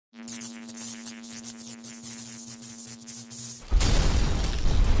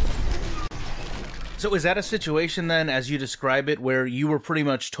So is that a situation then, as you describe it, where you were pretty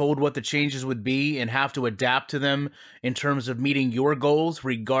much told what the changes would be and have to adapt to them in terms of meeting your goals,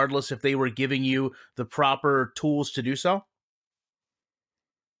 regardless if they were giving you the proper tools to do so?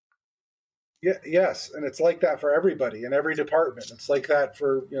 Yeah, yes, and it's like that for everybody in every department. It's like that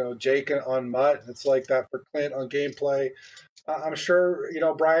for Jake on Mutt. It's like that for Clint on gameplay. I'm sure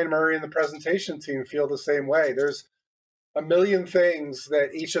Brian Murray and the presentation team feel the same way. There's a million things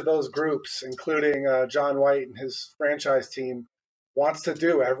that each of those groups, including John White and his franchise team, wants to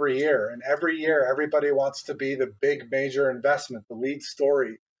do every year. And every year, everybody wants to be the big major investment, the lead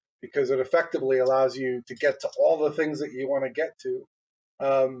story, because it effectively allows you to get to all the things that you want to get to.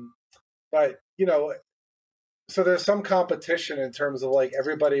 Um, but so there's some competition in terms of like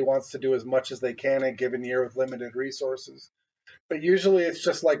everybody wants to do as much as they can in a given year with limited resources. But usually it's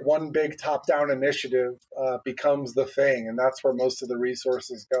just like one big top down initiative becomes the thing, and that's where most of the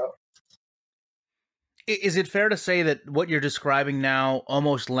resources go. Is it fair to say that what you're describing now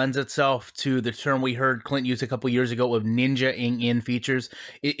almost lends itself to the term we heard Clint use a couple years ago of ninja-ing in features?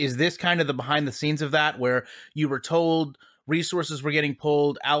 Is this kind of the behind the scenes of that, where you were told resources were getting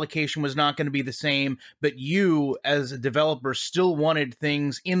pulled, allocation was not going to be the same, but you as a developer still wanted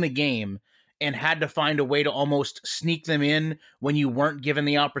things in the game and had to find a way to almost sneak them in when you weren't given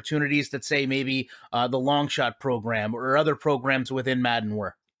the opportunities that, say, maybe the long shot program or other programs within Madden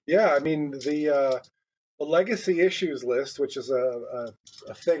were? Yeah, I mean the legacy issues list, which is a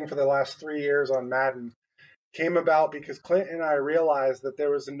thing for the last 3 years on Madden, came about because Clint and I realized that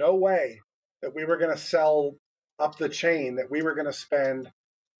there was no way that we were going to sell up the chain, that we were going to spend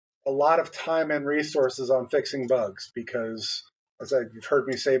a lot of time and resources on fixing bugs because, as you've heard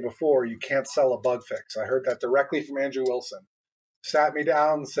me say before, you can't sell a bug fix. I heard that directly from Andrew Wilson. Sat me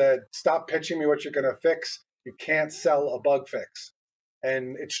down and said, stop pitching me what you're going to fix. You can't sell a bug fix.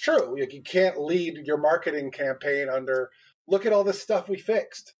 And it's true. You can't lead your marketing campaign under, look at all this stuff we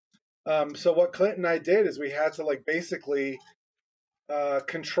fixed. So what Clint and I did is we had to like basically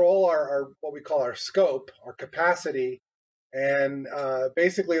control our what we call our scope, our capacity, and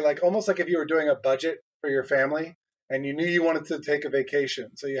basically like almost like if you were doing a budget for your family and you knew you wanted to take a vacation.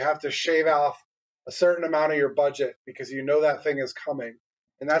 So you have to shave off a certain amount of your budget because you know that thing is coming.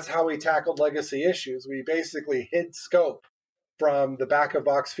 And that's how we tackled legacy issues. We basically hid scope from the back of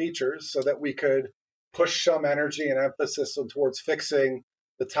box features so that we could push some energy and emphasis towards fixing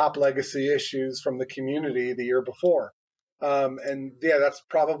the top legacy issues from the community the year before. And yeah, that's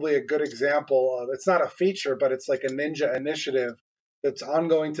probably a good example of it's not a feature, but it's like a ninja initiative that's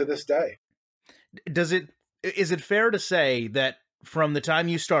ongoing to this day. Does it is it fair to say that from the time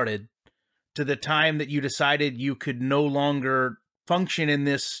you started to the time that you decided you could no longer function in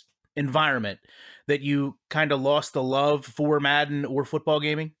this environment, that you kind of lost the love for Madden or football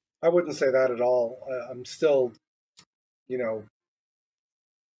gaming? I wouldn't say that at all. I'm still, you know,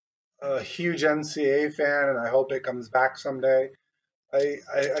 a huge NCAA fan, and I hope it comes back someday.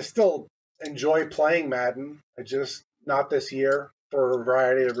 I still enjoy playing Madden. I just not this year for a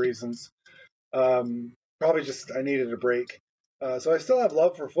variety of reasons. Probably just I needed a break. So I still have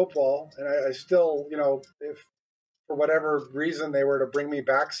love for football, and I still, if for whatever reason they were to bring me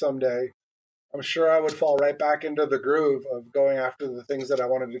back someday, I'm sure I would fall right back into the groove of going after the things that I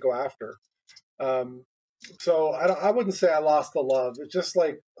wanted to go after. Um, so I wouldn't say I lost the love. It's just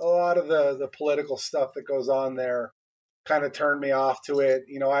like a lot of the political stuff that goes on there kind of turned me off to it.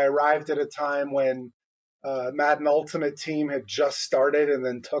 I arrived at a time when Madden Ultimate Team had just started and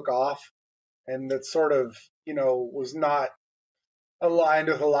then took off, and that sort of was not aligned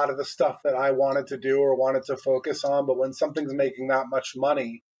with a lot of the stuff that I wanted to do or wanted to focus on. But when something's making that much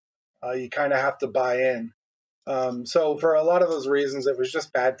money, you kind of have to buy in. So for a lot of those reasons, it was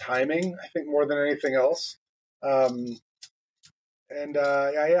just bad timing, I think, more than anything else. Um, and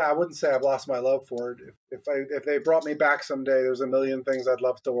yeah, I wouldn't say I've lost my love for it. If they brought me back someday, there's a million things I'd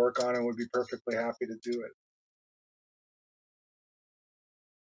love to work on and would be perfectly happy to do it.